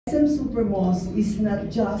Supermalls is not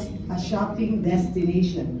just a shopping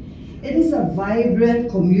destination. It is a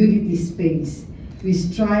vibrant community space. We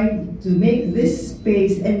strive to make this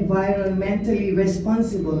space environmentally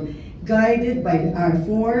responsible, guided by our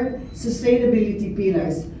 4 sustainability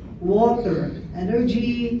pillars: water,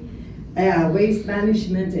 energy, waste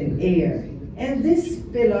management, and air. And these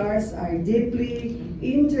pillars are deeply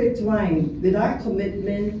intertwined with our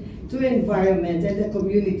commitment to environment and the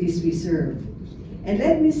communities we serve. And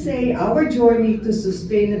let me say, our journey to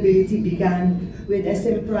sustainability began with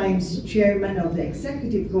SM Prime's chairman of the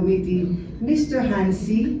executive committee, Mr.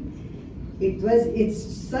 Hansi. It's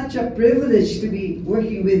such a privilege to be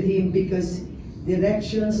working with him because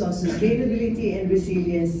directions on sustainability and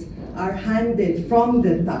resilience are handed from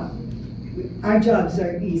the top. Our jobs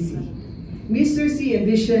are easy. Mr. C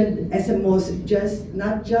envisioned SMOs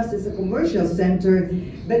not just as a commercial center,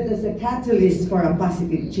 but as a catalyst for a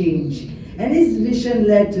positive change. And his vision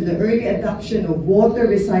led to the early adoption of water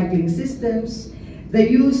recycling systems, the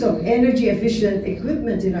use of energy-efficient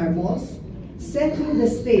equipment in our malls, setting the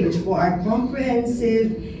stage for our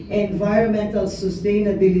comprehensive environmental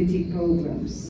sustainability programs.